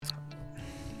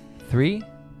3,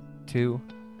 2,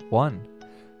 1.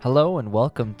 Hello and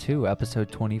welcome to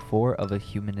episode 24 of A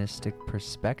Humanistic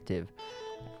Perspective.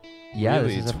 Yeah,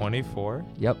 really? this is 24?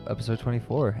 Yep, episode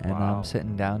 24. And Wow. I'm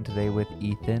sitting down today with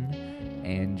Ethan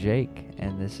and Jake.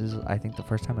 And this is, I think, the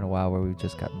first time in a while where we've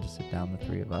just gotten to sit down, the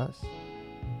three of us.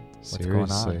 What's going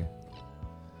on?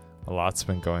 A lot's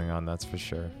been going on, that's for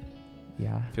sure.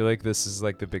 Yeah. I feel like this is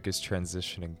like the biggest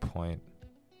transitioning point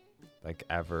like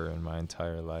ever in my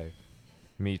entire life.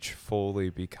 Me fully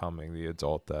becoming the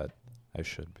adult that I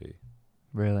should be.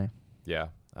 Really? Yeah,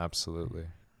 absolutely.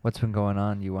 What's been going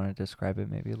on? You want to describe it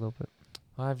maybe a little bit?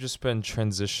 I've just been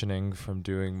transitioning from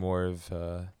doing more of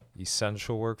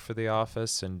essential work for the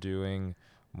office and doing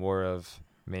more of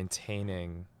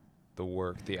maintaining the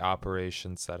work, the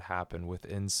operations that happen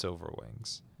within Silver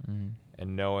Wings,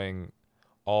 and knowing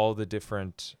all the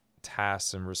different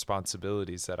tasks and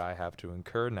responsibilities that I have to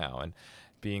incur now, and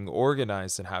being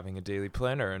organized and having a daily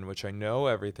planner in which I know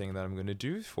everything that I'm going to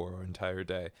do for an entire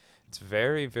day. It's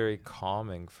very, very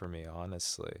calming for me,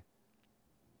 honestly,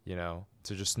 you know,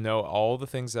 to just know all the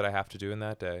things that I have to do in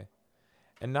that day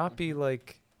and not be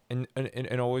like, and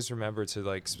always remember to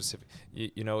like specific,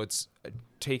 you know, it's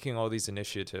taking all these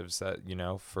initiatives that, you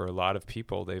know, for a lot of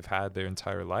people, they've had their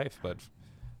entire life. But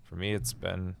for me, it's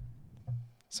been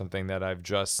something that I've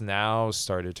just now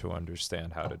started to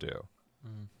understand how to do.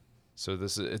 So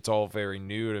it's all very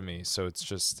new to me. So it's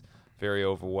just very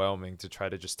overwhelming to try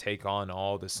to just take on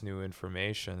all this new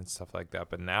information and stuff like that.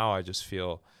 But now I just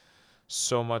feel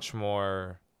so much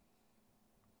more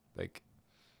like,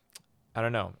 I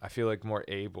don't know. I feel like more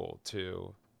able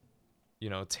to, you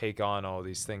know, take on all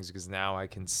these things because now I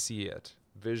can see it,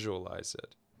 visualize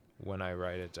it when I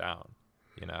write it down,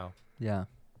 you know? Yeah.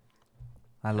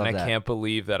 I love that. I can't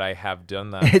believe that I have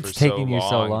done that It's for taking you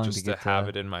so long just to have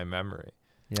it in my memory.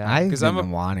 Yeah. I've I'm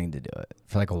been wanting to do it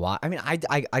for like a while. I mean,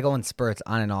 I go in spurts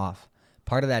on and off.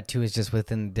 Part of that too is just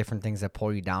within different things that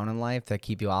pull you down in life that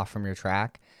keep you off from your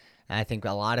track. And I think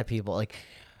a lot of people like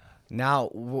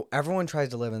now everyone tries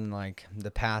to live in like the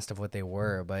past of what they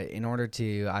were, but in order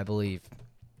to, I believe,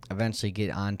 eventually get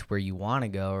on to where you want to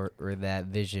go or that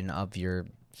vision of your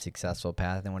successful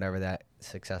path and whatever that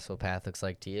successful path looks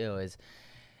like to you is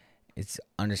it's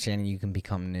understanding you can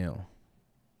become new.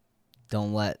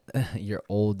 Don't let your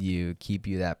old you keep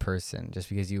you that person just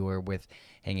because you were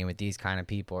hanging with these kind of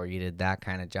people or you did that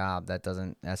kind of job. That's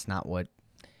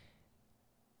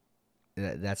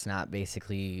not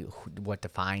basically what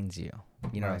defines you.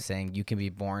 You know what I'm saying? You can be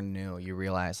born new. You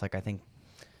realize, like, I think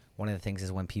one of the things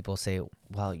is when people say,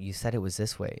 well, you said it was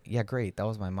this way. Yeah, great. That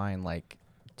was my mind like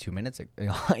 2 minutes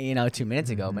ago, 2 minutes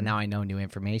ago, but now I know new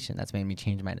information. That's made me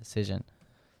change my decision.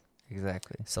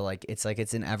 Exactly. So it's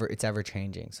ever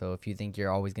changing. So if you think you're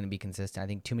always going to be consistent, I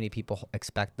think too many people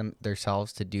expect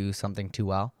themselves to do something too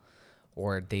well,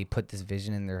 or they put this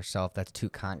vision in themselves that's too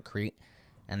concrete,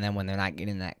 and then when they're not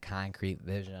getting that concrete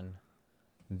vision,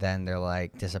 then they're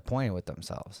like disappointed with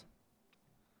themselves.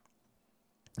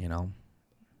 You know?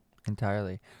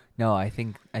 Entirely. No, I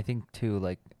think too,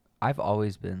 like, I've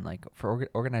always been like, for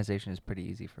organization is pretty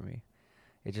easy for me.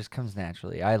 It just comes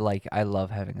naturally. I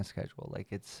love having a schedule. Like,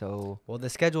 it's so... Well, the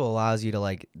schedule allows you to,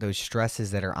 like, those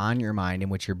stresses that are on your mind in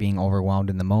which you're being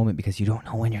overwhelmed in the moment because you don't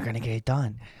know when you're going to get it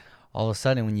done. All of a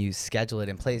sudden, when you schedule it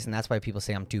in place, and that's why people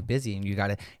say I'm too busy,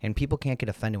 and people can't get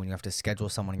offended when you have to schedule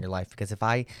someone in your life, because if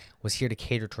I was here to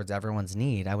cater towards everyone's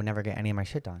need, I would never get any of my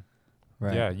shit done.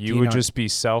 Right. Yeah, you would just be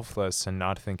selfless and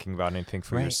not thinking about anything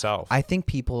for yourself. I think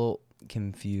people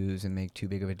confuse and make too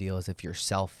big of a deal as if you're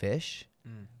selfish.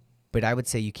 But I would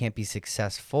say you can't be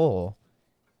successful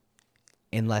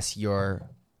unless you're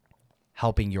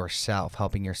helping yourself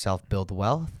build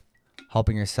wealth,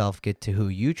 helping yourself get to who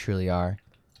you truly are.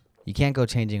 You can't go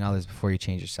changing others before you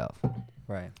change yourself.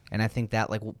 Right. And I think that,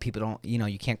 like, people don't,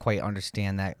 you can't quite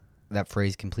understand that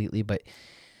phrase completely, but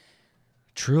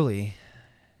truly,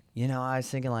 I was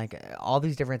thinking, like, all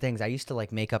these different things. I used to,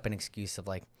 like, make up an excuse of,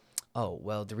 like, oh,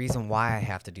 well, the reason why I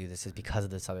have to do this is because of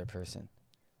this other person.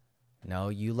 No,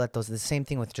 you let the same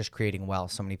thing with just creating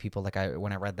wealth. So many people, like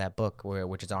when I read that book,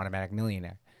 which is Automatic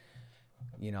Millionaire,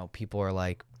 people are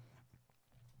like,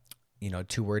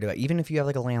 too worried about, even if you have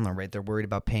like a landlord, right? They're worried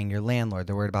about paying your landlord.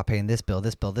 They're worried about paying this bill,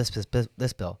 this bill,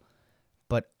 this bill.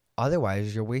 But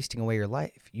otherwise, you're wasting away your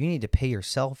life. You need to pay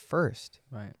yourself first.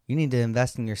 Right. You need to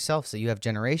invest in yourself so you have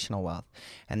generational wealth.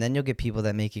 And then you'll get people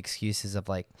that make excuses of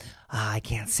like, I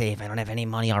can't save. I don't have any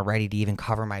money already to even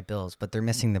cover my bills. But they're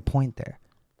missing the point there.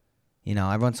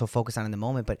 Everyone's so focused on in the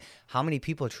moment, but how many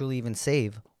people truly even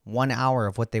save 1 hour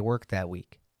of what they worked that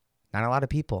week? Not a lot of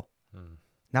people.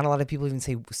 Not a lot of people even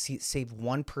save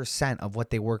 1% of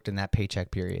what they worked in that paycheck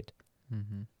period.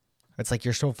 It's like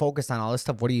you're so focused on all this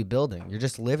stuff. What are you building? You're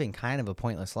just living kind of a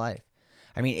pointless life.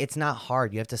 I mean, it's not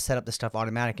hard. You have to set up the stuff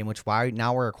automatic, in which why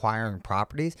now we're acquiring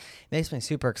properties. It makes me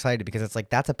super excited because it's like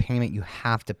that's a payment you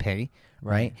have to pay,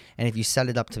 right? And if you set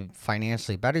it up to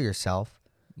financially better yourself,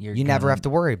 you never have to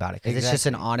worry about it because it's just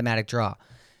an automatic draw.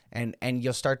 And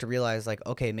you'll start to realize like,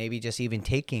 okay, maybe just even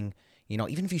taking,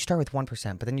 even if you start with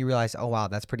 1%, but then you realize, oh, wow,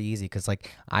 that's pretty easy. Because like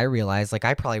I realize like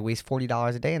I probably waste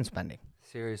 $40 a day in spending.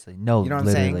 Seriously. No, you know what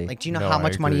literally. I'm saying? Like, do you know how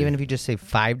much money, even if you just save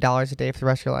 $5 a day for the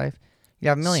rest of your life, you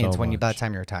have millions by the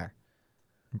time you retire.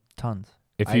 Tons.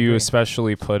 If you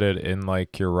especially put it in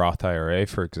like your Roth IRA,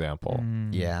 for example.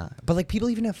 Yeah. But like people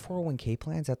even have 401k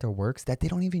plans at their works that they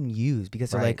don't even use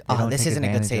because they're like, oh, this isn't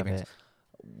a good savings.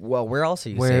 Well, we're also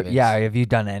using savings. Yeah. Have you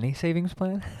done any savings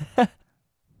plan?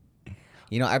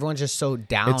 Everyone's just so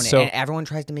down, and everyone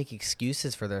tries to make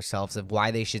excuses for themselves of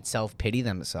why they should self-pity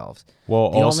themselves.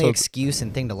 Well, the only excuse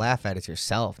and thing to laugh at is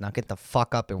yourself. Now get the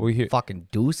fuck up and fucking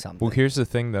do something. Well, here's the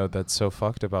thing, though, that's so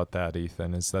fucked about that,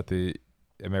 Ethan, is that the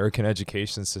American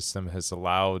education system has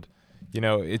allowed,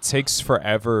 it takes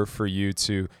forever for you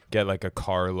to get like a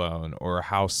car loan or a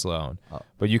house loan,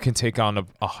 but you can take on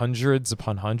a hundreds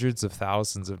upon hundreds of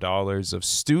thousands of dollars of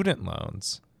student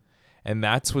loans. And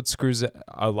that's what screws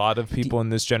a lot of people in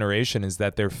this generation is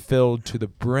that they're filled to the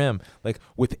brim, like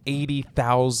with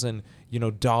 $80,000,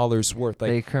 dollars worth.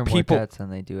 Like they incur more debts than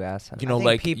they do assets.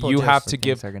 Like you have to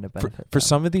give for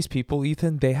some of these people,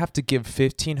 Ethan. They have to give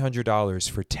 $1,500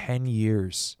 for 10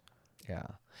 years. Yeah,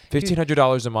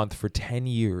 $1,500 a month for 10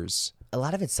 years. A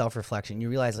lot of it's self-reflection. You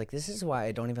realize like this is why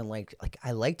I don't even like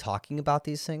I like talking about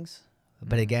these things.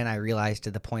 But again, I realized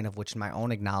to the point of which my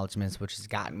own acknowledgments, which has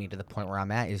gotten me to the point where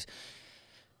I'm at, is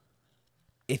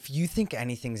if you think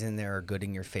anything's in there are good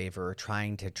in your favor or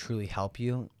trying to truly help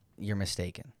you, you're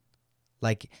mistaken.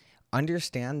 Like,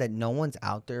 understand that no one's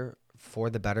out there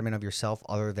for the betterment of yourself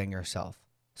other than yourself.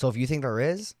 So if you think there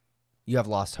is, you have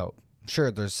lost hope. Sure,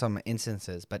 there's some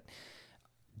instances, but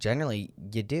generally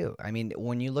you do. I mean,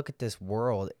 when you look at this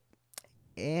world,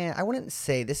 and I wouldn't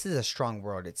say this is a strong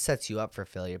word. It sets you up for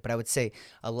failure. But I would say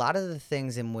a lot of the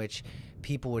things in which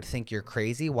people would think you're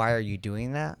crazy, why are you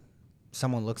doing that?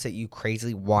 Someone looks at you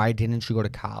crazily. Why didn't you go to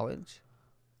college?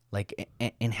 Like,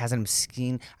 and has them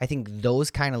seen. I think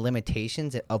those kind of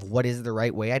limitations of what is the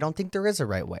right way, I don't think there is a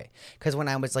right way. Because when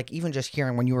I was like, even just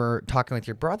hearing when you were talking with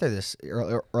your brother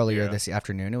earlier this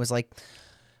afternoon, it was like,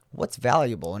 what's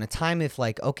valuable in a time if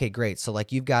like, okay, great. So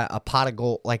like you've got a pot of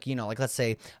gold, like, like let's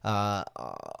say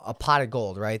a pot of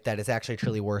gold, right? That is actually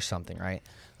truly worth something, right?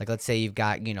 Like, let's say you've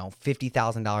got,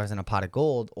 $50,000 in a pot of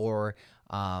gold or,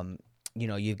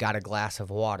 you've got a glass of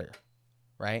water,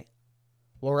 right?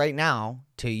 Well, right now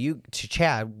to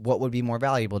Chad, what would be more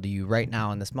valuable to you right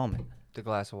now in this moment? The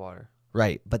glass of water.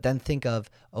 Right. But then think of,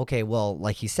 okay, well,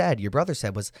 like he said, your brother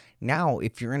said was now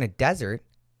if you're in a desert,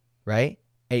 right?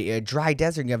 A dry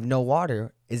desert and you have no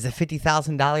water, is the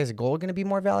 $50,000 of gold going to be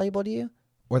more valuable to you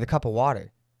or the cup of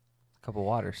water? Cup of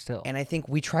water still. And I think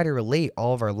we try to relate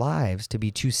all of our lives to be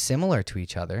too similar to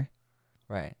each other.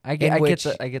 Right. I get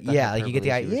the yeah, like you get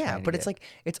the idea. Yeah, but it's like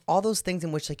it's all those things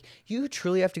in which like you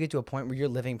truly have to get to a point where you're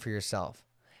living for yourself.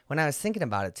 When I was thinking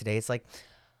about it today, it's like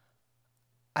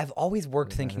I've always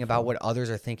worked thinking about what others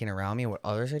are thinking around me and what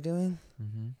others are doing.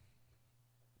 Mm-hmm.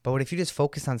 But what if you just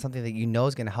focus on something that you know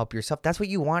is going to help yourself? That's what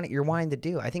you're wanting to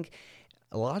do. I think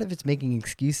a lot of it's making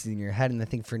excuses in your head. And I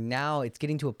think for now, it's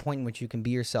getting to a point in which you can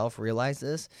be yourself, realize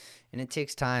this, and it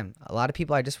takes time. A lot of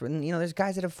people there's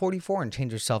guys that have 44 and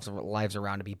change their lives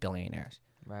around to be billionaires.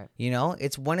 Right.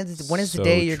 It's when is the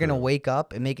day you're going to wake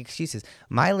up and make excuses?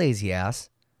 My lazy ass,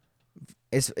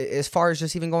 as far as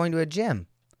just even going to a gym,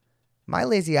 my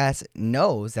lazy ass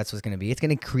knows that's what's going to be. It's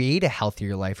going to create a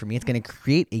healthier life for me. It's going to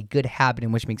create a good habit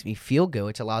in which makes me feel good,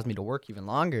 which allows me to work even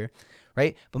longer,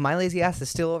 right? But my lazy ass is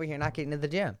still over here not getting to the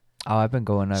gym. Oh, I've been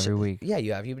going every week. Yeah,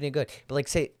 you have. You've been good. But like,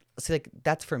 say like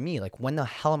that's for me. Like, when the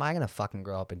hell am I going to fucking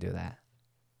grow up and do that?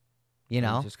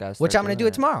 Which I'm going to do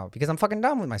it tomorrow because I'm fucking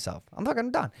done with myself. I'm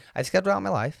fucking done. I've scheduled out my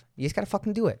life. You just got to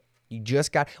fucking do it. You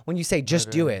just got, when you say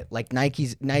just do it, like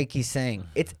Nike's saying,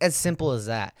 it's as simple as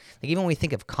that. Like even when we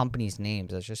think of companies'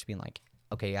 names as just being like,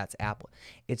 okay, yeah, it's Apple.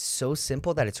 It's so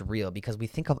simple that it's real because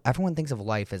everyone thinks of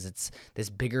life as it's this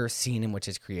bigger scene in which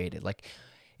it's created. Like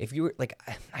if you were like,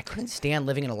 I couldn't stand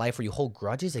living in a life where you hold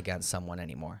grudges against someone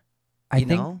anymore. I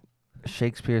think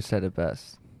Shakespeare said it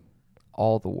best.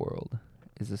 All the world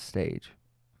is a stage.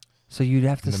 So you'd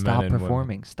have to stop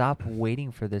performing. Stop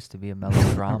waiting for this to be a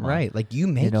melodrama. Right. Like you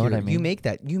make what I mean?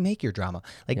 You make your drama.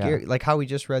 Like Gary, like how we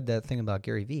just read that thing about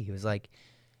Gary Vee. He was like,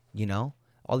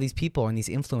 all these people and these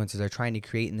influencers are trying to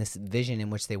create in this vision in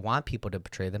which they want people to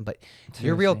portray them. But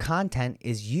your real content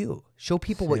is you. Show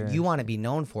people what you want to be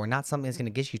known for, not something that's going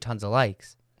to get you tons of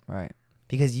likes. Right.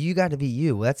 Because you got to be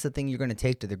you. That's the thing you're going to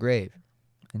take to the grave.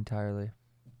 Entirely.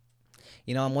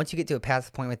 You know, and once you get to a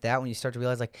past point with that, when you start to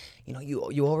realize, like, you know,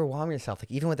 you overwhelm yourself,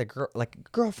 like even with a girl,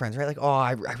 like girlfriends, right? Like, oh,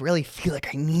 I really feel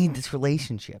like I need this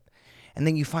relationship. And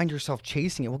then you find yourself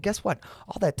chasing it. Well, guess what?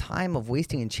 All that time of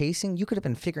wasting and chasing, you could have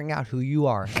been figuring out who you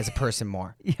are as a person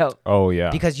more. Yep. Oh, yeah.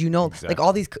 Because, you know, exactly. Like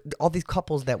all these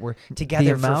couples that were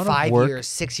together for 5 years,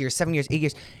 6 years, 7 years, 8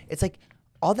 years. It's like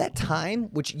all that time,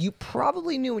 which you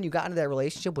probably knew when you got into that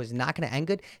relationship was not going to end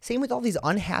good. Same with all these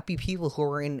unhappy people who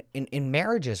are in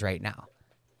marriages right now.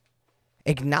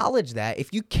 Acknowledge that.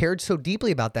 If you cared so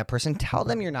deeply about that person, tell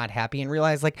them you're not happy and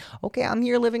realize, like, okay, I'm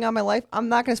here living on my life. I'm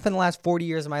not going to spend the last 40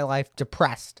 years of my life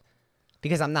depressed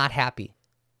because I'm not happy.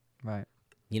 Right.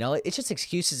 You know, it's just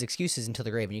excuses until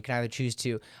the grave. And you can either choose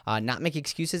to not make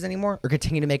excuses anymore or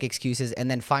continue to make excuses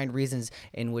and then find reasons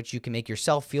in which you can make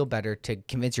yourself feel better to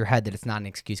convince your head that it's not an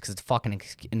excuse because it's fucking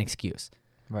an excuse.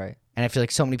 Right. And I feel like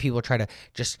so many people try to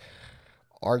just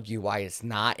argue why it's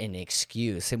not an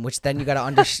excuse, in which then you got to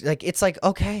understand, like, it's like,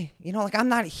 okay, you know, like, I'm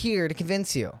not here to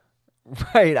convince you.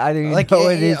 Right. Either you like, know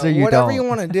it is or you whatever don't. you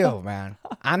want to do, man.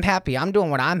 I'm happy. I'm doing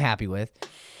what I'm happy with.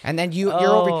 And then you're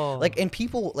over, like, and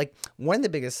people, like, one of the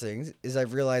biggest things is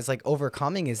I've realized, like,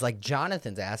 overcoming is, like,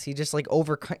 Jonathan's ass. He just, like,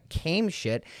 overcame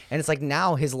shit. And it's like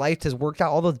now his life has worked out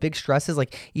all those big stresses.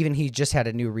 Like, even he just had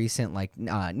a new recent, like,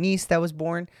 niece that was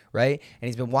born, right? And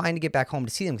he's been wanting to get back home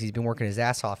to see them because he's been working his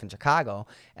ass off in Chicago.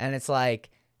 And it's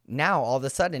like, now all of a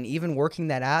sudden, even working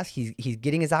that ass, he's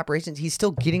getting his operations. He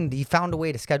found a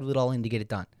way to schedule it all in to get it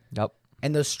done. Yep.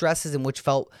 And those stresses in which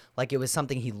felt like it was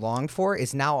something he longed for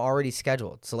is now already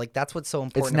scheduled. So, like, that's what's so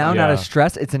important. It's now not a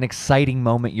stress. It's an exciting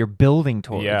moment you're building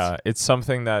towards. Yeah, it's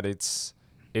something that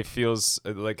it feels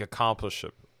like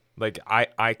accomplishable. Like,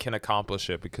 I can accomplish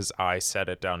it because I set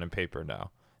it down in paper now.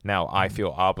 Now I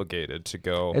feel obligated to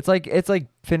go. It's like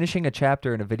finishing a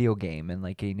chapter in a video game and,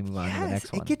 like, getting to move on to the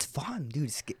next one. It gets fun,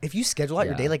 dude. If you schedule out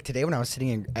your day, like today when I was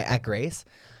sitting at Grace,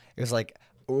 it was like,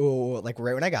 oh, like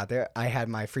right when I got there, I had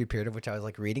my free period of which I was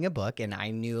like reading a book, and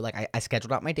I knew, like, I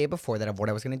scheduled out my day before that of what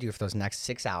I was going to do for those next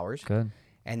 6 hours. Good.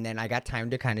 And then I got time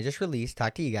to kind of just release,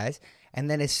 talk to you guys. And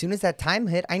then as soon as that time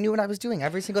hit, I knew what I was doing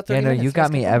every single 30 minutes. You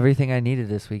got me everything I needed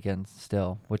this weekend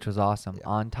still, which was awesome. Yeah.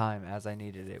 On time as I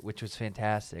needed it, which was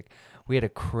fantastic. We had a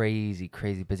crazy,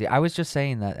 crazy busy. I was just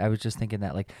saying that. I was just thinking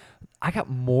that, like, I got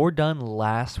more done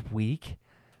last week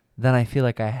than I feel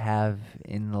like I have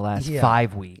in the last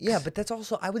 5 weeks. Yeah, but that's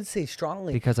also, I would say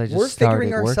strongly, because I just we're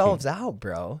figuring working. ourselves out,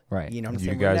 bro. Right. You know what I'm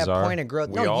saying? You guys we're at that are. point of growth.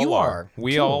 We No, all you are.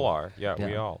 We too. all are. Yeah,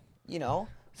 we all. You know?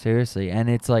 Seriously. And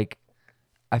it's like,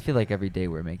 I feel like every day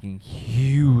we're making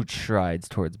huge strides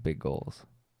towards big goals.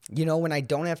 You know, when I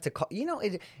don't have to call, you know,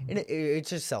 it's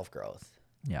just self-growth.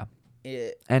 Yeah.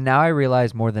 And now I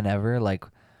realize more than ever, like,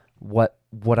 what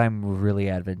I'm really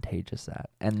advantageous at.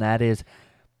 And that is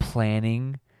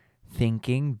planning,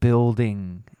 thinking,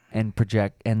 building, and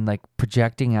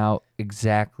projecting out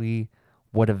exactly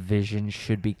what a vision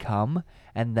should become,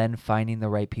 and then finding the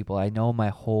right people. I know my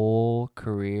whole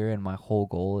career and my whole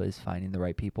goal is finding the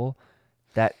right people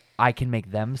that I can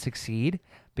make them succeed,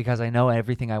 because I know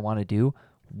everything I want to do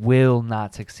will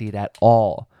not succeed at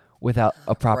all without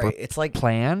a proper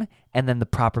plan and then the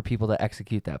proper people to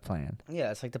execute that plan.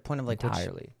 Yeah, it's like the point of, like,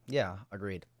 entirely. Yeah,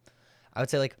 agreed. I would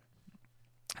say, like,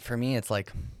 for me, it's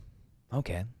like,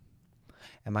 okay,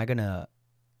 am I going to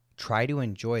try to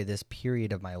enjoy this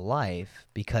period of my life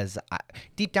because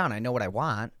deep down I know what I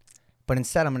want, but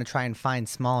instead I'm going to try and find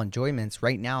small enjoyments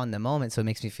right now in the moment so it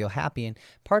makes me feel happy, and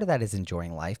part of that is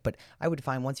enjoying life, but I would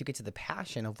find once you get to the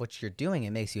passion of what you're doing,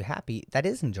 it makes you happy, that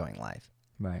is enjoying life.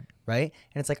 Right. Right?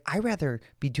 And it's like, I'd rather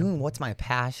be doing what's my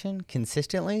passion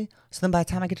consistently, so then by the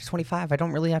time I get to 25, I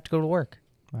don't really have to go to work.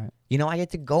 Right. You know, I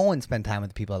get to go and spend time with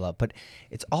the people I love, but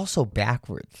it's also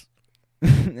backwards.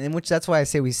 In which that's why I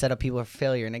say we set up people for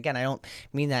failure. And again, I don't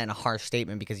mean that in a harsh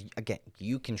statement because, again,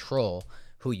 you control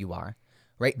who you are,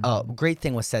 right? Great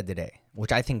thing was said today,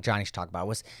 which I think Johnny should talk about,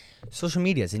 was social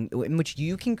medias in which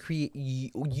you can create,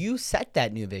 you set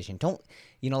that new vision. Don't,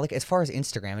 you know, like as far as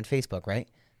Instagram and Facebook, right?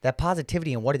 That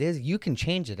positivity and what it is, you can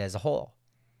change it as a whole.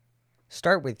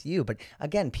 Start with you. But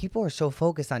again, people are so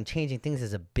focused on changing things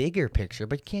as a bigger picture,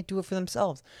 but can't do it for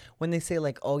themselves. When they say,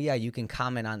 like, oh yeah, you can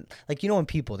comment on, like, you know, when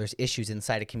people, there's issues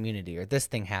inside a community or this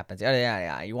thing happens.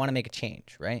 Yeah. You want to make a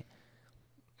change, right?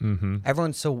 Mm-hmm.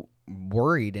 Everyone's so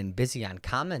worried and busy on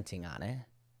commenting on it.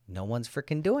 No one's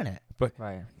freaking doing it. But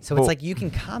So it's like you can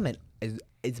comment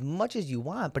as much as you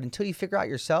want, but until you figure out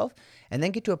yourself and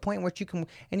then get to a point where you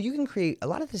can create a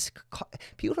lot of this.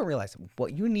 People don't realize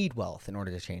what you need wealth in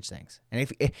order to change things.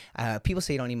 And if people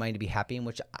say you don't need money to be happy, in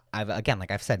which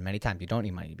like I've said many times, you don't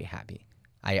need money to be happy.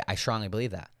 I strongly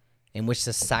believe that. In which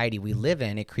society we live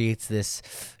in, it creates this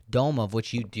dome of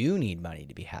which you do need money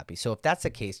to be happy. So if that's the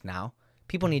case now,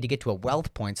 people need to get to a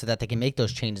wealth point so that they can make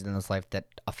those changes in this life that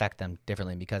affect them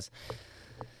differently. Because,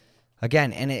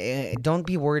 again, and don't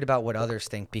be worried about what others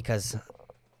think, because,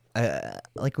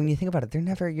 like when you think about it, you're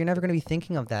never going to be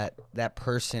thinking of that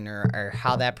person or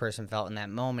how that person felt in that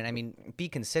moment. I mean, be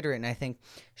considerate, and I think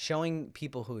showing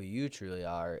people who you truly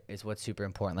are is what's super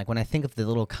important. Like when I think of the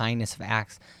little kindness of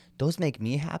acts, those make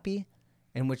me happy,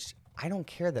 in which I don't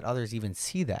care that others even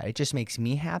see that. It just makes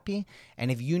me happy.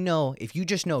 And if you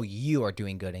just know you are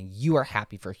doing good and you are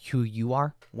happy for who you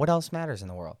are, what else matters in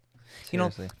the world?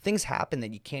 Seriously. Things happen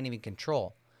that you can't even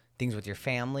control. Things with your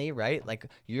family, right? Like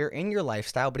you're in your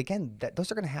lifestyle, but again,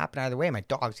 those are going to happen either way. My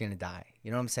dog's going to die.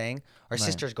 You know what I'm saying? Our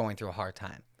sister's going through a hard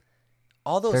time.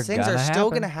 All those things are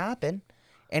still going to happen.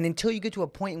 And until you get to a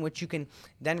point in which you can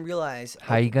then realize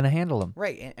how are you going to handle them?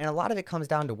 Right. And a lot of it comes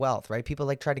down to wealth, right? People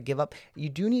like try to give up. You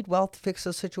do need wealth to fix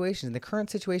those situations. And the current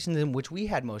situations in which we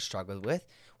had most struggled with,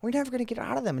 we're never going to get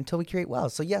out of them until we create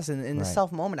wealth. So yes, in the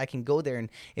self moment, I can go there and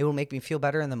it will make me feel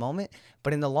better in the moment.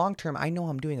 But in the long term, I know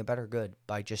I'm doing a better good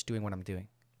by just doing what I'm doing.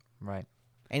 Right.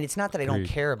 And it's not that I don't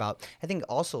care about, I think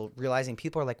also realizing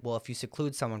people are like, well, if you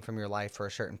seclude someone from your life for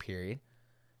a certain period,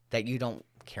 that you don't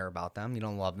care about them, you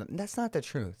don't love them. That's not the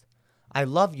truth. I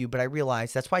love you, but I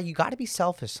realize that's why you got to be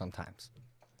selfish sometimes.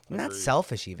 Not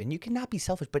selfish even. You cannot be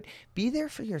selfish, but be there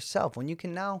for yourself. When you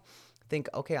can now think,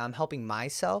 okay, I'm helping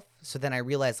myself. So then I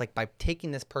realize, like, by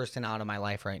taking this person out of my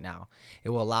life right now, it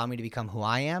will allow me to become who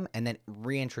I am and then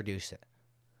reintroduce it.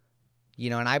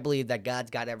 You know, and I believe that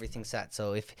God's got everything set.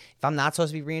 So if I'm not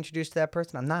supposed to be reintroduced to that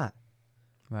person, I'm not.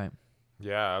 Right.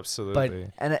 Yeah,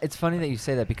 absolutely. And it's funny that you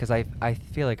say that, because I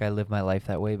feel like I live my life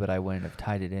that way, but I wouldn't have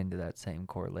tied it into that same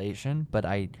correlation. But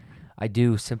I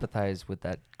do sympathize with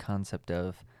that concept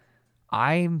of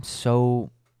I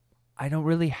don't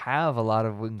really have a lot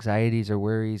of anxieties or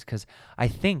worries, because I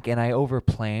think and I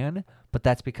overplan, but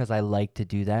that's because I like to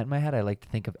do that in my head. I like to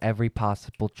think of every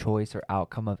possible choice or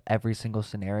outcome of every single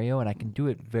scenario, and I can do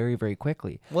it very, very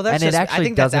quickly. Well, I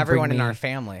think that's everyone in our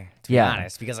family, to be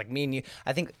honest, because like me and you,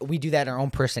 I think we do that in our own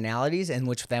personalities, in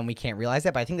which then we can't realize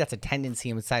that, but I think that's a tendency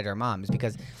inside our moms,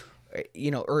 because,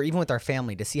 you know, or even with our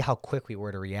family, to see how quick we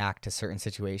were to react to certain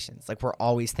situations. Like we're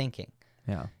always thinking,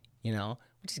 you know,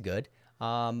 which is good.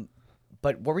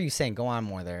 But what were you saying? Go on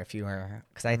more there if you were,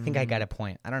 because I think I got a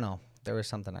point. I don't know. There was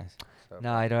something I.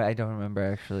 No, I don't remember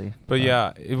actually. But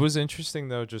yeah, it was interesting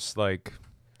though, just like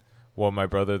what my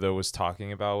brother though was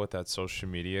talking about with that social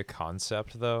media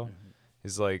concept though,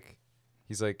 is like,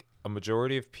 he's like, a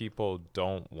majority of people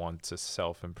don't want to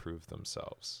self-improve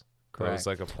themselves. Correct. That was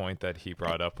like a point that he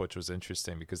brought up, which was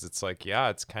interesting, because it's like, yeah,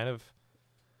 it's kind of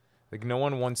like no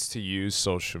one wants to use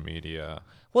social media.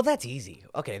 Well, that's easy.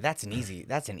 Okay, that's an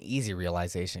easy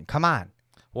realization. Come on.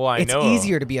 Well, I know. It's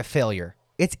easier to be a failure.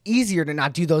 It's easier to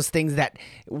not do those things that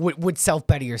would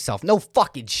self-better yourself. No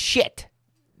fucking shit.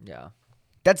 Yeah.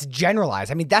 That's generalized.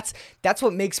 I mean, that's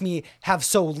what makes me have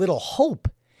so little hope,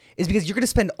 is because you're going to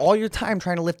spend all your time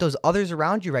trying to lift those others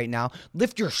around you right now.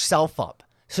 Lift yourself up,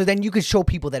 so then you can show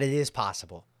people that it is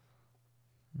possible.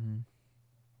 Mm-hmm.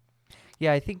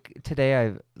 Yeah, I think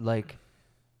today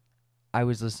I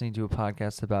was listening to a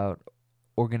podcast about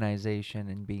organization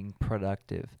and being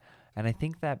productive, and I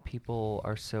think that people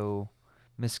are so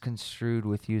misconstrued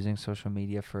with using social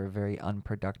media for a very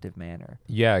unproductive manner.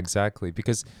 Yeah, exactly.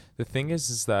 Because the thing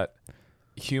is that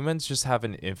humans just have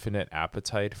an infinite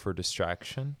appetite for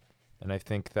distraction. And I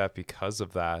think that because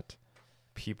of that,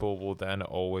 people will then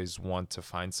always want to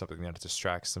find something that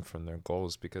distracts them from their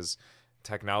goals, because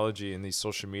technology and these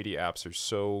social media apps are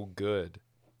so good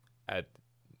at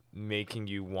making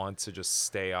you want to just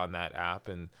stay on that app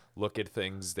and look at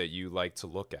things that you like to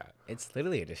look at. It's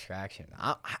literally a distraction.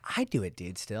 I do it,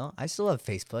 dude. I still have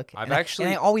Facebook.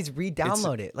 I always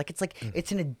re-download it. Like it's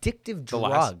an addictive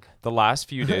drug. The last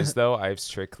few days though,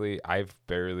 I've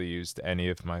barely used any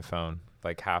of my phone.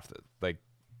 Like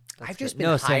I've just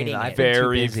been hiding it.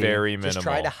 Very, very minimal. Just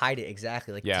try to hide it,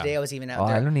 exactly. Like today I was even out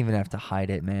there. I don't even have to hide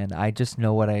it, man. I just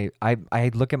know what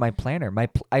I look at my planner.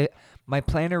 My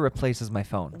planner replaces my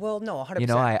phone. Well, no, 100%. You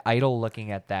know, I idle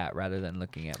looking at that rather than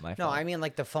looking at my phone. No, I mean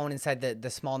like the phone inside the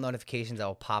small notifications that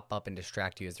will pop up and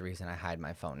distract you is the reason I hide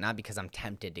my phone. Not because I'm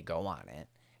tempted to go on it,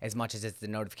 as much as it's the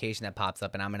notification that pops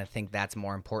up and I'm going to think that's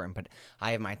more important, but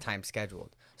I have my time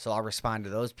scheduled. So I'll respond to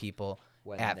those people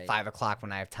at 5 o'clock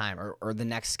when I have time, or the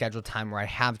next scheduled time where I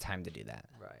have time to do that.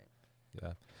 Right.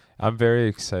 Yeah. I'm very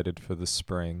excited for the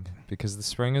spring because the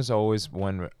spring is always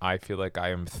when I feel like I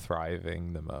am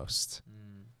thriving the most.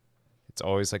 It's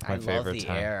always like my favorite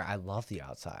time. I love the air. I love the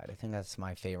outside. I think that's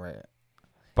my favorite.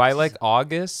 By like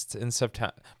August and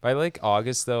September, by like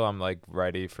August though, I'm like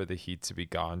ready for the heat to be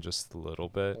gone just a little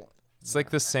bit. It's like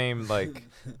the same, like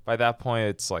by that point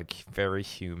it's like very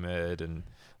humid, and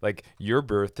like your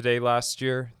birthday last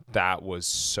year, that was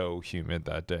so humid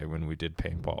that day when we did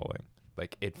paintballing.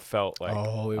 Like it felt like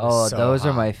Those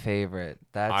are my favorite.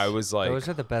 I was like, those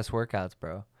are the best workouts,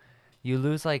 bro. You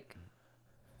lose like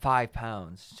 5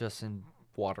 pounds just in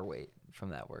water weight from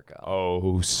that workout.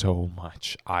 Oh, so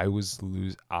much. I was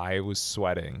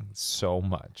sweating so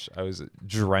much. I was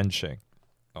drenching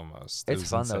almost. It's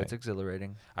fun insane. though. It's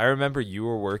exhilarating. I remember you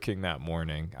were working that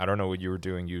morning. I don't know what you were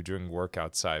doing. You were doing work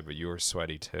outside, but you were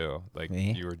sweaty too. Like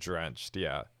Me? you were drenched.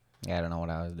 Yeah. Yeah, I don't know what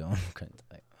I was doing. Couldn't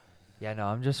tell you. Yeah, no,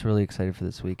 I'm just really excited for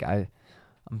this week. I'm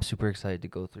super excited to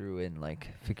go through and like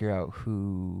figure out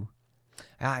who.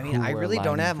 I mean, who I we're really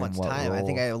don't aligning have from much what time. I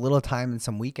think I role. have a little time in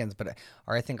some weekends, but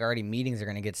I think already meetings are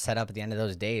going to get set up at the end of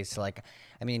those days. So, like,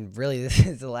 I mean, really, this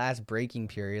is the last breaking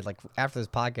period. Like, after this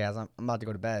podcast, I'm about to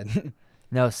go to bed.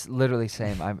 No, literally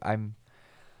same. I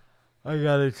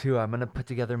got it too. I'm gonna put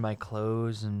together my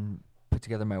clothes and put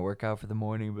together my workout for the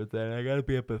morning, but then I gotta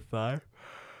be up at 5.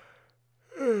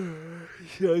 Now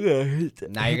you're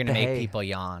going to make people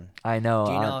yawn. I know.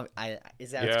 Do you know?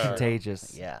 Is that Yeah.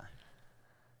 Contagious? Yeah.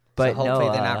 But so hopefully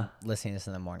no, they're not listening to this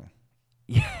in the morning.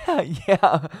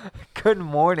 Yeah. Good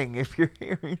morning if you're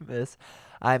hearing this.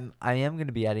 I am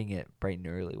gonna be adding it bright and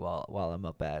early while I'm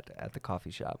up at the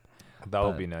coffee shop. That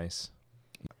would be nice.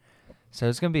 So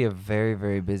it's gonna be a very,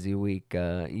 very busy week.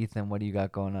 Ethan, what do you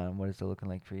got going on? What is it looking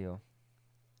like for you?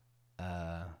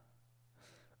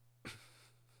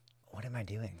 What am I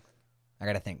doing? I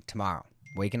got to think. Tomorrow,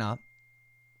 waking up,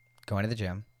 going to the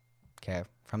gym. Okay.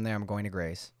 From there, I'm going to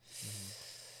Grace.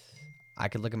 I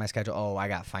could look at my schedule. Oh, I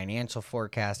got financial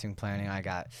forecasting planning. I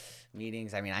got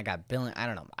meetings. I mean, I got billing. I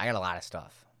don't know. I got a lot of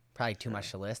stuff. Probably too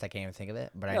much to list. I can't even think of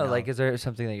it. But I know. Like, is there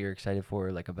something that you're excited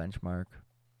for, like a benchmark?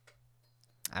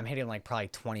 I'm hitting like probably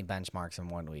 20 benchmarks in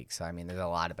 1 week. So, I mean, there's a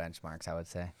lot of benchmarks, I would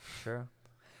say. Sure.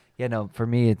 Yeah, no, for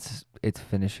me, it's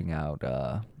finishing out.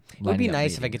 It would be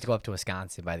nice if I get to go up to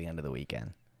Wisconsin by the end of the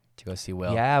weekend to go see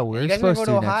Will. Yeah, we're you guys gonna supposed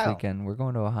go to to next Ohio? weekend. We're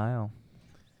going to Ohio.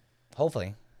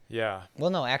 Hopefully. Yeah.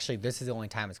 Well, no, actually, this is the only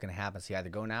time it's going to happen. So you either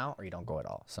go now or you don't go at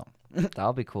all. So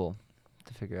That'll be cool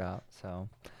to figure out. So,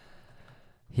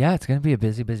 yeah, it's gonna be a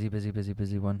busy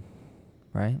one,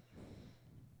 right?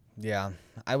 yeah,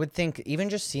 I would think even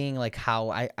just seeing like how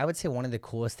I would say one of the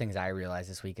coolest things I realized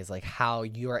this week is like how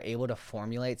you are able to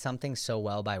formulate something so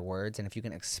well by words. And if you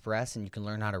can express and you can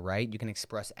learn how to write, you can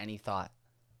express any thought.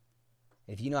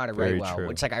 If you know how to Very write well, true.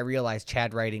 which like I realized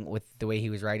Chad writing with the way he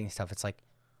was writing stuff, it's like,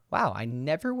 wow, I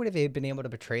never would have been able to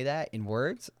portray that in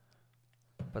words.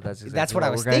 But that's That's what I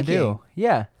was we're gonna thinking. do.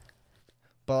 Yeah.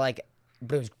 But it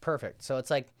was perfect. So it's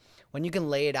like when you can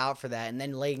lay it out for that and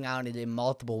then laying out it in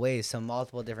multiple ways so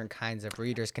multiple different kinds of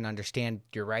readers can understand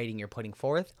your writing you're putting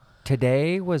forth.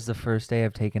 Today was the first day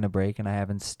I've taken a break and I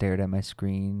haven't stared at my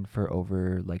screen for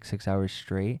over like 6 hours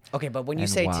straight. Okay, but when you And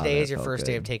say wow, today that is your felt first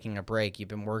day of good. taking a break, you've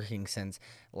been working since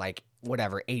 8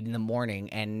 in the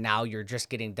morning, and now you're just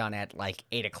getting done at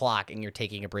 8 o'clock and you're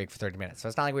taking a break for 30 minutes. So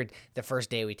it's not like we're the first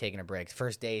day we taking a break. The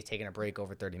first day is taking a break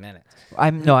over 30 minutes.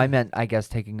 I meant I guess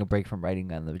taking a break from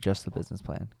writing on just the business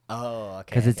plan. Oh, okay.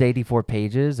 Because it's 84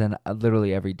 pages and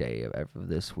literally every day of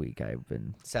this week I've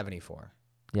been 74.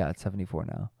 it's 74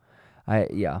 now.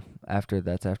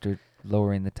 After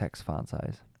lowering the text font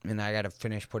size. And I got to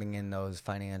finish putting in those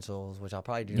financials, which I'll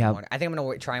probably do in Yeah. the morning. I think I'm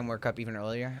going to try and work up even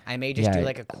earlier. I may just do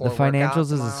a core the financials workout is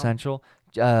tomorrow. essential.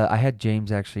 I had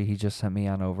James actually. He just sent me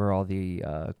on over all the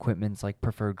equipments like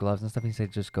preferred gloves and stuff. He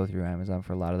said just go through Amazon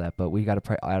for a lot of that, but we got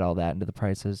to add all that into the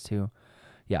prices too.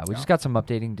 Yeah, we just got some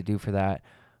updating to do for that.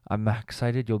 I'm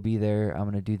excited you'll be there. I'm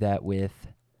gonna do that with.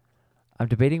 I'm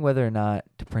debating whether or not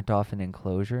to print off an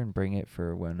enclosure and bring it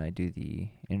for when I do the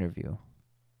interview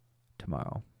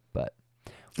tomorrow. But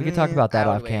we can talk about that I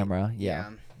would off wait. camera.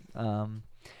 Yeah.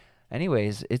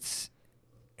 Anyways, it's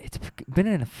been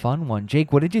a fun one.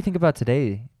 Jake, what did you think about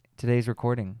today's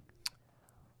recording?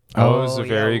 Oh, it was a yeah,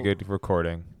 very well- good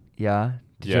recording. Yeah?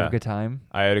 Did you have Yeah. a good time?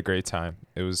 I had a great time.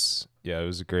 It was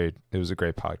a great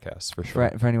podcast for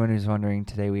sure. For anyone who's wondering,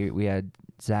 today we had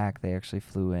Zach. They actually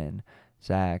flew in.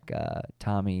 Zach,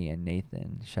 Tommy, and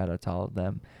Nathan. Shout out to all of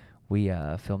them. We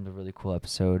filmed a really cool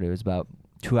episode. It was about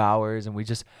 2 hours, and we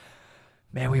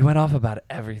went off about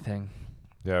everything.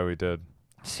 Yeah, we did.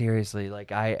 Seriously,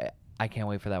 like I can't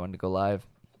wait for that one to go live.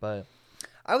 But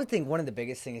I would think one of the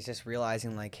biggest things is just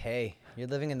realizing, like, hey, you're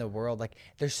living in the world. Like,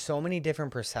 there's so many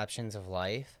different perceptions of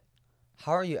life.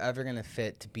 How are you ever going to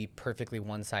fit to be perfectly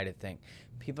one-sided thing?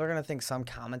 People are going to think some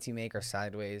comments you make are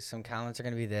sideways. Some comments are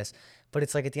going to be this. But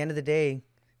it's like, at the end of the day,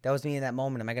 that was me in that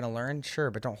moment. Am I going to learn? Sure.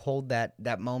 But don't hold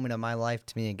that moment of my life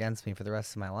to me against me for the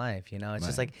rest of my life. You know, it's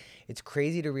just like, it's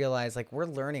crazy to realize, like, we're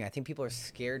learning. I think people are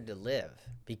scared to live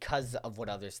because of what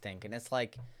others think. And it's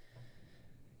like,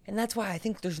 and that's why I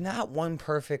think there's not one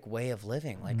perfect way of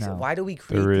living. Like, so why do we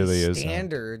create these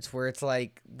standards where it's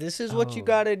like, this is what you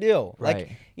got to do? Right.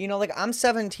 Like, you know, like I'm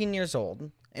 17 years old,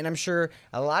 and I'm sure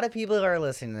a lot of people that are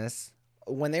listening to this,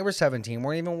 when they were 17,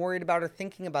 weren't even worried about or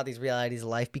thinking about these realities of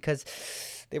life because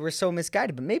they were so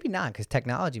misguided. But maybe not, because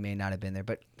technology may not have been there.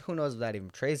 But who knows if that even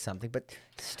portrays something. But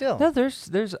still. No,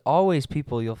 there's always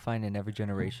people you'll find in every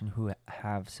generation who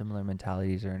have similar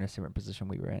mentalities or in a similar position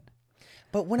we were in.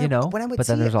 But when I would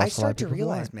see it, I start to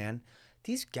realize, man,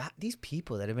 these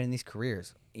people that have been in these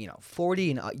careers,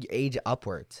 40 and age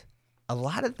upwards, a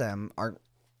lot of them are,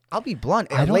 I'll be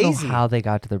blunt, I don't lazy. know how they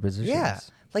got to their positions. Yeah,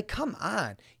 like, come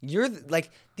on. You're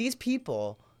like, these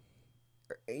people,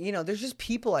 there's just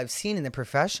people I've seen in the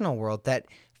professional world that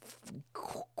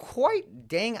quite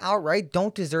dang outright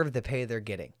don't deserve the pay they're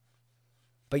getting,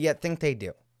 but yet think they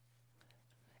do.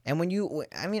 And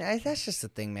that's just the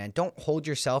thing, man. Don't hold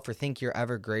yourself or think you're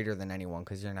ever greater than anyone,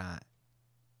 because you're not.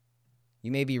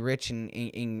 You may be rich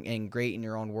and great in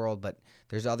your own world, but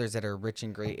there's others that are rich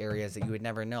in great areas that you would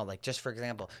never know. Like, just for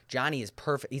example, Johnny is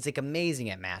perfect. He's like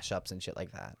amazing at mashups and shit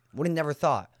like that. Would have never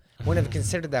thought. Wouldn't have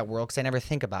considered that world because I never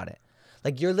think about it.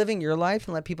 Like, you're living your life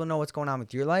and let people know what's going on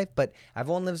with your life, but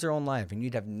everyone lives their own life, and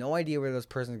you'd have no idea where those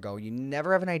persons go. You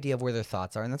never have an idea of where their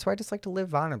thoughts are, and that's why I just like to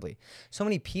live honorably. So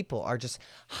many people are just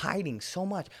hiding so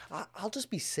much. I'll just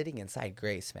be sitting inside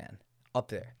Grace, man, up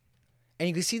there. And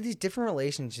you can see these different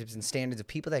relationships and standards of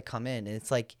people that come in, and it's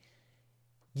like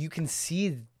you can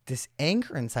see this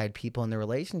anger inside people in their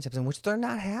relationships in which they're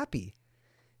not happy.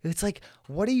 It's like,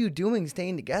 what are you doing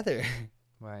staying together?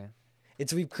 Right.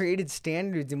 It's we've created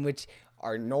standards in which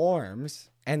are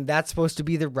norms, and that's supposed to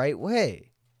be the right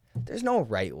way. There's no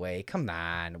right way. Come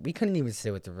on. We couldn't even say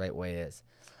what the right way is.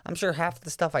 I'm sure half the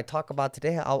stuff I talk about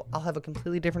today, I'll have a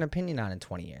completely different opinion on in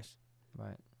 20 years.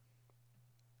 Right.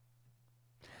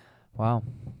 Wow.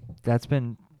 That's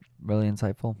been really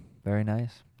insightful. Very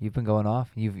nice. You've been going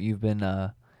off. You've been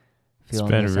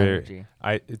feeling this energy.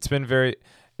 It's been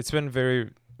very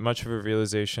much of a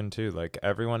realization too. Like,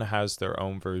 everyone has their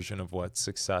own version of what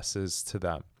success is to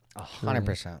them.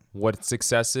 100%. What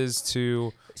success is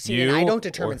to you. And I don't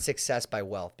determine success by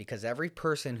wealth, because every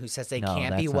person who says they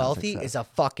can't be that's not wealthy success. is a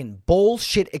fucking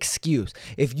bullshit excuse.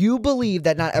 If you believe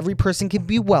that not every person can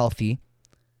be wealthy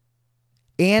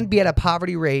and be at a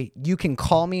poverty rate, you can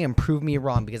call me and prove me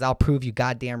wrong, because I'll prove you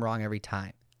goddamn wrong every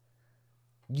time.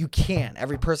 You can't.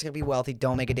 Every person can be wealthy.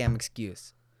 Don't make a damn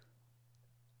excuse.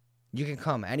 You can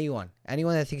come. Anyone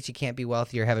that thinks you can't be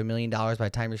wealthy or have $1 million by the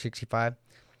time you're 65,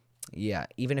 yeah,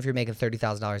 even if you're making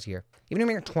 $30,000 a year, even if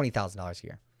you're making $20,000 a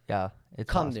year, Yeah, it's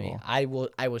come possible. to me.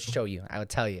 I will show you. I will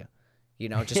tell you.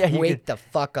 Just Yeah, wake the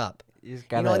fuck up. You just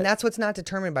gotta, And that's what's not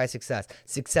determined by success.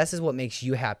 Success is what makes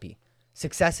you happy.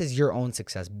 Success is your own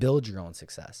success. Build your own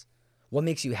success. What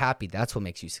makes you happy? That's what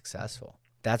makes you successful.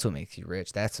 That's what makes you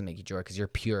rich. That's what makes you joy, because you're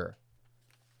pure.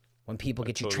 When people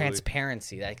get you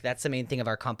transparency, like, that's the main thing of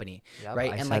our company,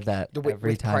 right? I and said like that with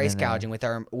every time price in gouging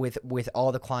with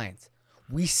all the clients,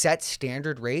 we set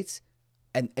standard rates,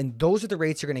 and those are the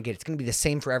rates you're gonna get. It's gonna be the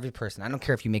same for every person. I don't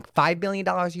care if you make $5 million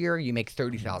a year or you make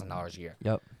 $30,000 a year.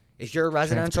 Yep. If you're a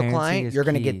residential Transparency client, is you're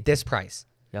gonna key. get this price.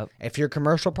 Yep. If you're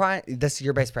commercial price, this is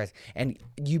your base price. And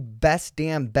you best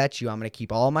damn bet you I'm going to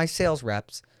keep all my sales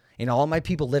reps and all my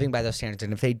people living by those standards.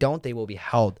 And if they don't, they will be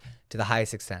held to the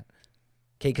highest extent.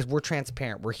 Okay? Because we're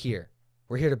transparent. We're here.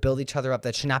 We're here to build each other up.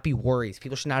 That should not be worries.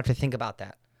 People should not have to think about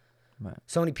that. Right.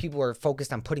 So many people are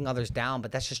focused on putting others down,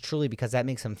 but that's just truly because that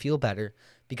makes them feel better,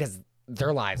 because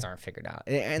their lives aren't figured out.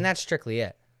 And that's strictly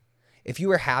it. If you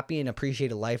were happy and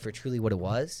appreciated life for truly what it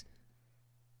was,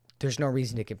 there's no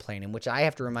reason to complain, in which I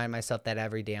have to remind myself that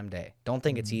every damn day. Don't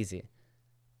think it's easy.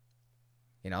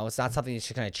 It's not something that's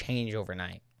just going to change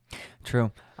overnight.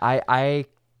 True. I'm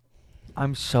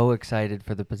so excited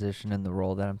for the position and the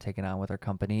role that I'm taking on with our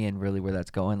company and really where that's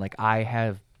going. Like, I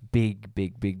have big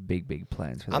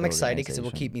plans for that. I'm excited because it will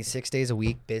keep me 6 days a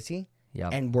week busy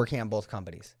and working on both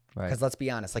companies. Right. Because let's be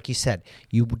honest, like you said,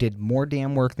 you did more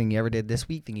damn work than you ever did this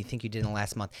week than you think you did in the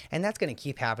last month. And that's going to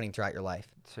keep happening throughout your life.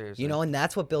 Seriously. And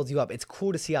that's what builds you up. It's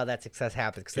cool to see how that success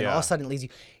happens, because then all of a sudden it leads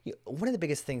you. One of the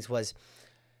biggest things was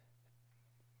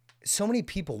so many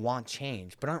people want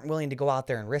change, but aren't willing to go out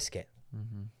there and risk it.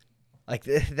 Mm-hmm. Like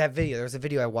that video, there was a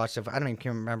video I watched of, I don't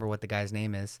even remember what the guy's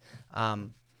name is.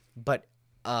 But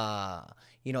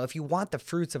if you want the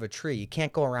fruits of a tree, you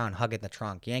can't go around hugging the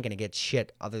trunk. You ain't going to get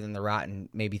shit other than the rotten,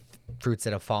 maybe fruits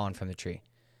that have fallen from the tree.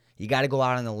 You got to go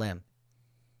out on the limb.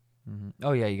 Mm-hmm.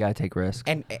 Oh yeah, you gotta take risks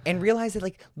and realize that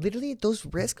like literally those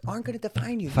risks aren't going to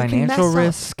define you. Financial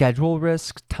risks, schedule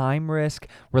risks, time risk,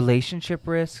 relationship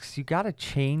risks. You gotta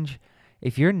change.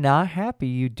 If you're not happy,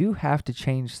 you do have to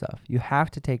change stuff. You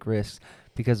have to take risks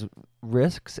because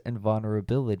risks and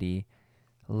vulnerability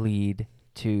lead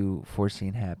to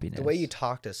foreseen happiness. The way you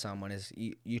talk to someone is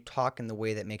you talk in the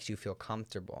way that makes you feel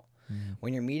comfortable.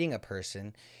 When you're meeting a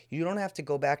person, you don't have to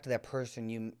go back to that person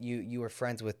you were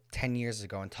friends with 10 years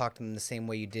ago and talk to them the same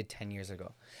way you did 10 years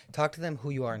ago. Talk to them who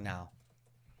you are now.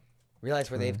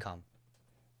 Realize where they've come.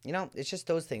 It's just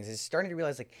those things. It's starting to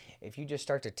realize, like, if you just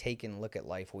start to take and look at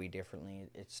life way differently,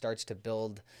 it starts to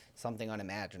build something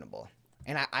unimaginable.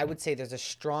 And I would say there's a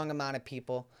strong amount of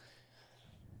people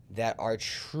that are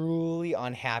truly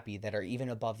unhappy that are even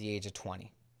above the age of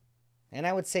 20. And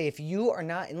I would say if you are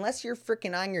not, unless you're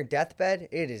freaking on your deathbed,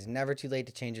 it is never too late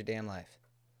to change your damn life.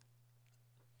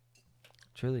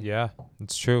 Truly. Yeah,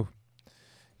 it's true.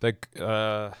 Like,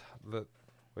 there's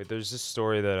this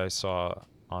story that I saw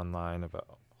online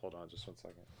about, hold on just one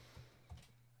second.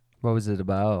 What was it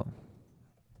about?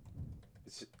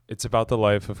 It's about the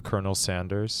life of Colonel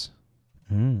Sanders,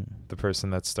 the person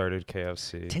that started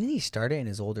KFC. Didn't he start it in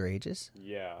his older ages?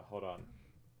 Yeah, hold on.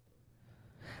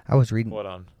 I was reading. Hold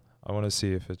on. I want to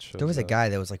see if it shows. There was a guy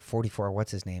that was like 44.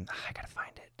 What's his name? I got to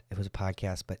find it. It was a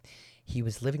podcast, but he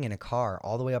was living in a car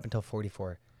all the way up until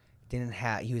 44.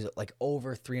 He was like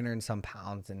over 300 and some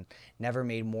pounds and never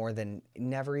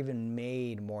even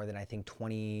made more than I think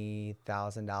 $20,000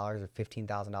 or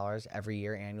 $15,000 every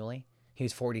year annually. He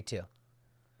was 42.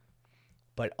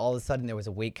 But all of a sudden there was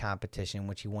a weight competition in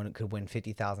which could win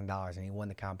 $50,000 and he won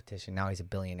the competition. Now he's a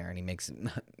billionaire and he makes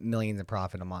millions of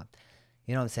profit a month.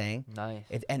 You know what I'm saying?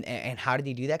 Nice. And how did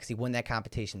he do that? Because he won that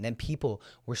competition. Then people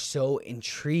were so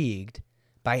intrigued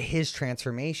by his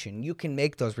transformation. You can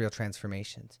make those real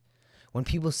transformations. When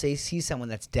people see someone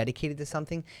that's dedicated to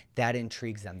something, that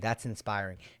intrigues them. That's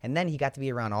inspiring. And then he got to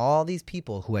be around all these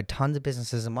people who had tons of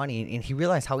businesses and money, and he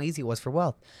realized how easy it was for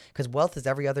wealth. Because wealth is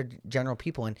every other general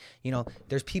people. And,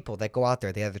 there's people that go out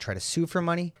there. They either try to sue for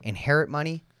money, inherit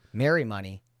money, marry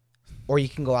money, or you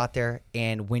can go out there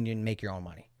and win and make your own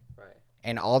money.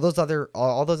 And all those other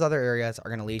areas are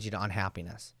going to lead you to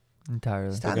unhappiness.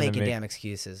 Entirely. Stop making damn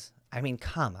excuses. I mean,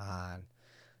 come on.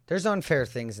 There's unfair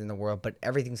things in the world, but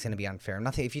everything's going to be unfair.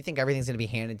 Nothing. If you think everything's going to be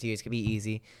handed to you, it's going to be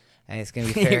easy, and it's going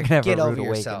to be fair. Get over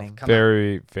yourself.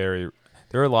 Very. There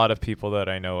are a lot of people that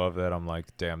I know of that I'm like,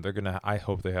 damn, I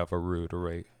hope they have a rude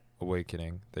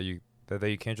awakening that you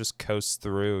can't just coast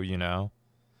through,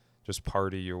 just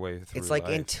party your way through. It's like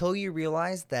life. Until you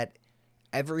realize that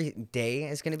every day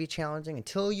is going to be challenging,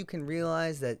 until you can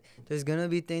realize that there's going to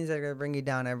be things that are going to bring you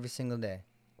down every single day.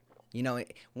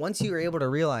 Once you're able to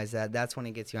realize that, that's when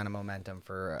it gets you on a momentum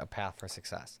for a path for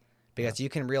success. Because you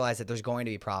can realize that there's going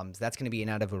to be problems. That's going to be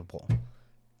inevitable.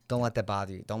 Don't let that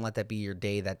bother you. Don't let that be your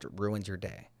day that ruins your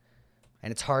day.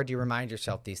 And it's hard to remind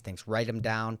yourself these things. Write them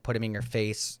down. Put them in your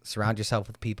face. Surround yourself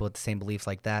with people with the same beliefs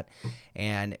like that.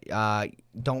 And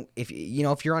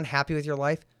if you're unhappy with your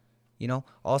life,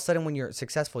 all of a sudden when you're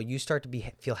successful, you start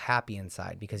to feel happy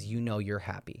inside because you're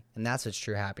happy. And that's what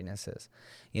true happiness is.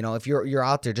 If you're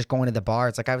out there just going to the bar,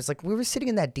 it's like we were sitting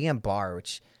in that damn bar,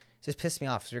 which just pissed me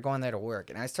off because we were going there to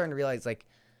work. And I was starting to realize, like,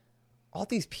 all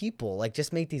these people, like,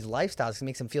 just make these lifestyles. It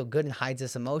makes them feel good and hides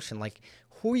this emotion. Like,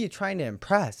 who are you trying to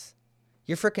impress?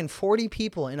 You're freaking 40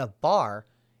 people in a bar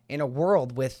in a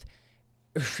world with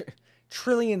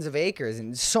trillions of acres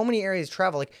and so many areas to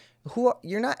travel. Like,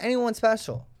 you're not anyone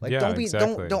special. Like,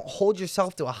 don't hold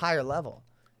yourself to a higher level.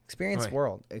 Experience the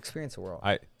world.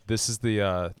 This is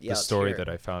the story that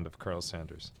I found of Colonel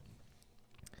Sanders.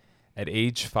 At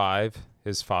age 5,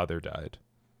 his father died.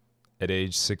 At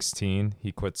age 16,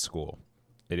 he quit school.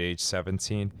 At age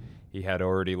 17, he had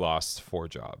already lost 4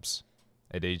 jobs.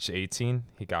 At age 18,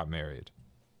 he got married.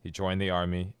 He joined the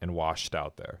army and washed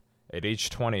out there. At age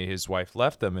 20, his wife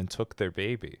left him and took their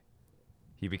baby.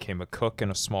 He became a cook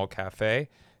in a small cafe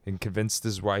and convinced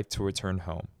his wife to return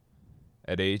home.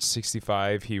 At age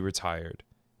 65, he retired.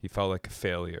 He felt like a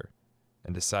failure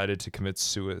and decided to commit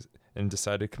suicide.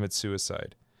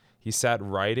 He sat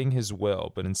writing his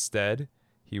will, but instead,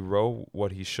 he wrote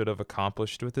what he should have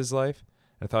accomplished with his life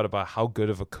and thought about how good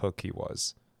of a cook he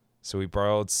was. So he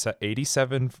borrowed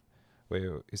 87 Wait,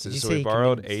 Did so you he say he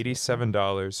borrowed committed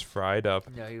 $87, fried up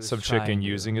No, he was some trying chicken to.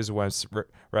 using his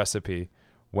recipe,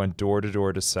 went door to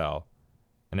door to sell.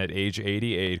 And at age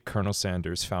 88, Colonel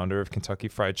Sanders, founder of Kentucky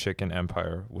Fried Chicken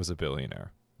Empire, was a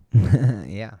billionaire.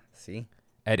 Yeah. See?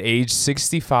 At age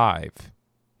 65,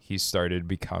 he started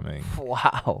becoming.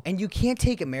 Wow. And you can't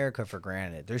take America for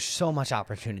granted. There's so much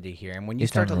opportunity here. And when you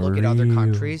It's start to look at other unreal.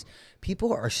 countries,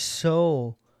 people are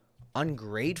so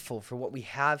ungrateful for what we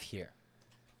have here.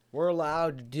 We're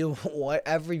allowed to do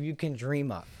whatever you can dream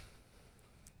of.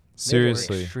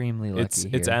 Seriously, Extremely lucky it's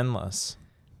here. endless.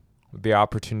 The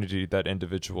opportunity that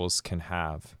individuals can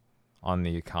have on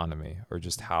the economy, or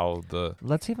just how the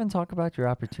Let's even talk about your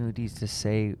opportunities to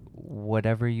say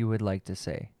whatever you would like to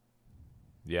say.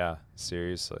 yeah,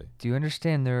 seriously. Do you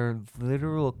understand there are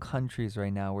literal countries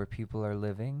right now where people are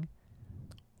living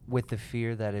with the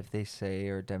fear that if they say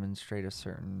or demonstrate a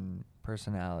certain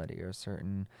personality or a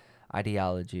certain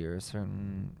ideology or a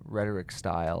certain rhetoric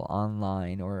style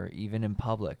online or even in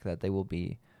public, that they will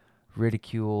be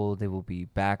ridiculed, they will be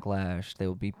backlashed, they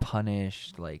will be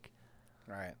punished. Like,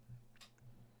 Right.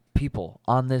 people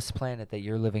on this planet that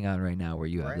you're living on right now where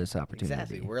you have Right. this opportunity.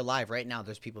 Exactly. We're alive right now.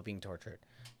 There's people being tortured,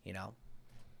 you know?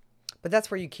 But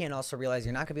that's where you can also realize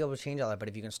you're not going to be able to change all that. But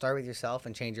if you can start with yourself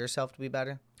and change yourself to be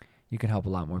better. You can help a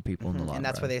lot more people in the long run. And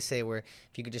that's where they say where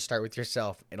if you could just start with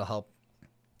yourself, it'll help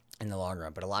in the long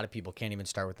run. But a lot of people can't even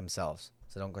start with themselves.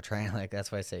 So don't go try and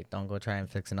that's why I say don't go try and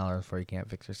fix another before you can't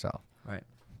fix yourself. Right.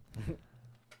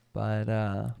 But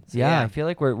So, yeah, yeah. I feel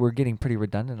like we're getting pretty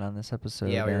redundant on this episode.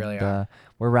 Yeah, we really are.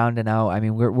 We're rounding out. I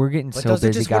mean, we're getting But so those are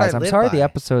busy, just what I guys. I'm live sorry the by.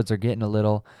 episodes are getting a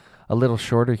little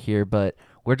shorter here, but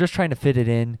we're just trying to fit it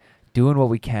in, doing what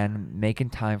we can, making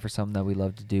time for something that we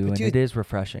love to do, But and dude- it is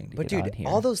refreshing to But get on dude, here.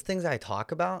 all those things I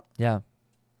talk about, yeah,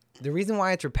 the reason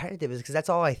why it's repetitive is because that's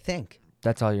all I think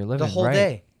that's all you're living. the whole right?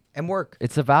 day and work.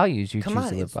 It's the values you Come choose on,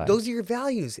 to live it's, by. those are your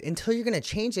values. Until you're gonna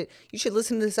change it, you should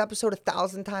listen to this episode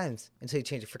 1,000 times until you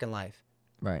change your freaking life.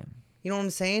 Right. You know what I'm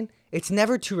saying? It's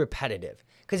never too repetitive.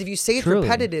 Because if you say it's Truly.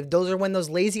 repetitive, those are when those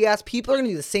lazy ass people are gonna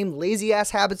do the same lazy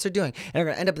ass habits they're doing, and are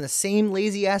gonna end up in the same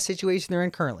lazy ass situation they're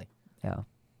in currently. Yeah.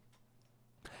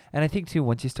 And I think too,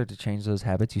 once you start to change those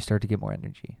habits, you start to get more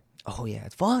energy. Oh yeah,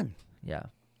 it's fun. Yeah.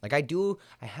 Like I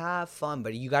have fun,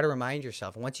 but you got to remind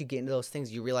yourself. And once you get into those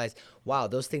things, you realize, wow,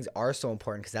 those things are so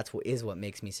important because that's what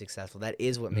makes me successful. That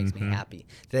is what makes me happy.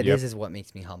 That Yep. is what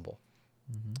makes me humble.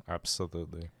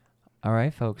 Absolutely. All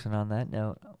right, folks. And on that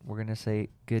note, we're going to say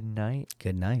good night.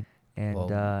 Good night. And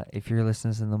Well- if you're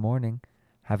listening to this in the morning,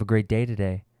 have a great day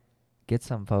today. Get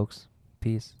some, folks.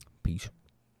 Peace. Peace.